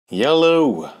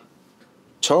Yellow!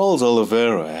 Charles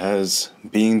Oliveria has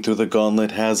been through the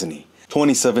gauntlet, hasn't he?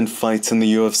 27 fights in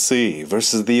the UFC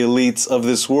versus the elites of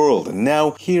this world, and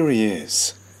now here he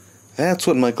is. That's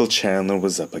what Michael Chandlers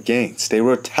was up against. A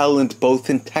raw talent both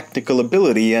in technical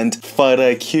ability and fight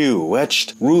IQ,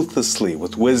 etched ruthlessly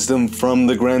with wisdom from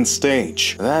the grand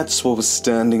stage. That's what was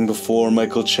standing before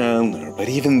Michael Chandlers, but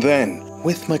even then,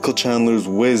 with Michael Chandlers'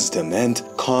 wisdom and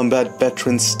combat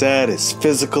veteran status,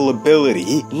 physical ability,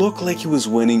 he looked like he was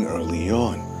winning early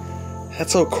on.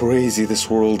 That's how crazy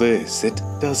this world is. It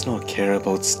does not care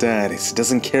about status. It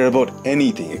doesn't care about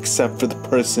anything except for the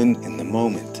person in the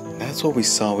moment. That's what we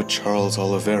saw with Charles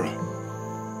Oliveria.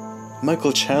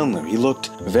 Michael Chandlers, he looked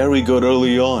very good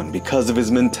early on because of his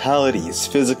mentality, his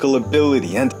physical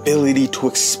ability, and ability to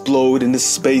explode into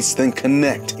space then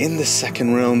connect. In the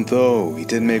second round though, he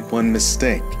did make one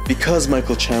mistake. Because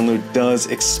Michael Chandlers does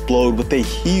explode with a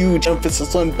huge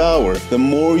emphasis on power, the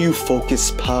more you focus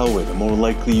power, the more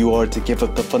likely you are to give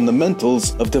up the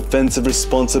fundamentals of defensive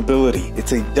responsibility.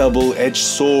 It's a double-edged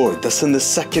sword. Thus in the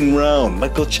second round,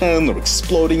 Michael Chandlers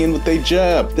exploding in with a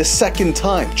jab. The second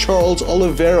time, Charles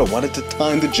Oliveria wanted to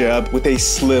time the jab with a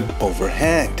slip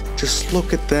overhand. Just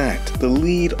look at that. The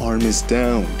lead arm is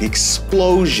down. The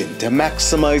explosion to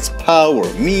maximize power.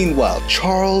 Meanwhile,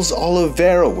 Charles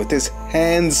Oliveria with his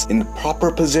hands in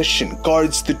proper position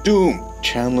guards the doom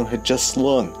Chandlers had just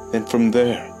slung. Then from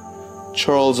there,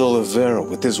 Charles Oliveria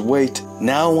with his weight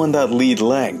now on that lead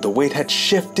leg. The weight had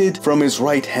shifted from his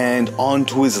right hand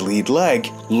onto his lead leg,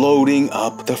 loading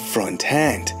up the front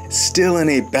hand. Still in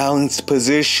a balanced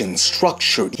position,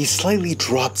 structured, he slightly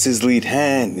drops his lead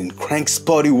hand and cranks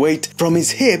body weight from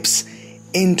his hips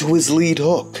into his lead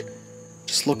hook.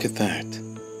 Just look at that.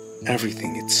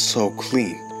 Everything, it's so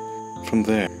clean. From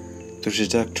there, the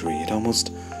trajectory, it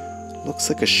almost looks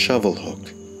like a shovel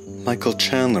hook. Michael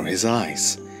Chandlers, his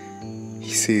eyes.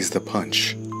 He sees the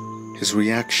punch. His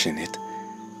reaction, it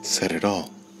said it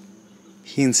all.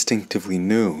 He instinctively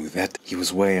knew that he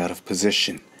was way out of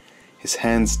position. His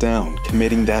hands down,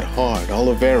 committing that hard,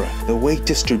 Olivera. The weight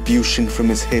distribution from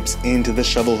his hips into the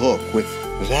shovel hook with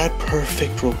that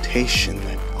perfect rotation,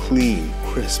 that clean,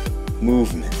 crisp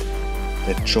movement,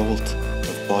 that jolt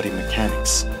of body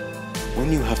mechanics.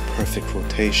 When you have perfect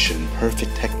rotation,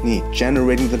 perfect technique,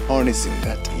 generating the harnessing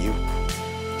that you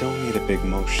don't need a big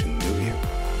motion, do you?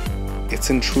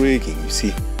 It's intriguing. You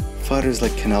see fighters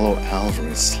like Canelo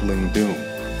Alvarez sling doom.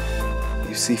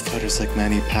 You see fighters like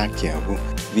Manny Pacquiao, who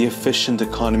the efficient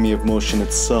economy of motion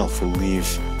itself will leave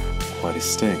quite a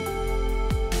sting.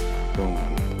 Boom.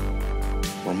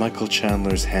 Or Michael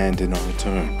Chandlers' hand in our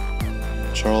return.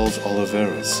 Charles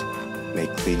Olivera's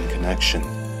make clean connection.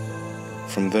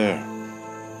 From there,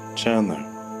 Chandlers,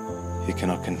 he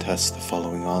cannot contest the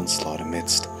following onslaught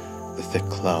amidst the thick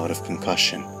cloud of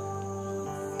concussion.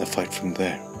 The fight from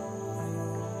there,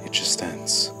 it just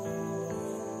ends.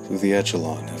 Through the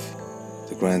echelon of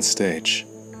the grand stage,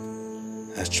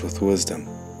 etched with wisdom,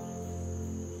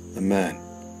 a man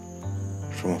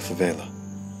from a favela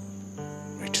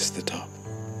reaches the top.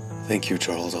 Thank you,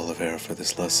 Charles Oliveria, for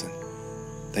this lesson.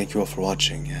 Thank you all for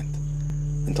watching, and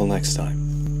until next time,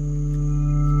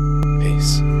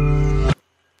 peace.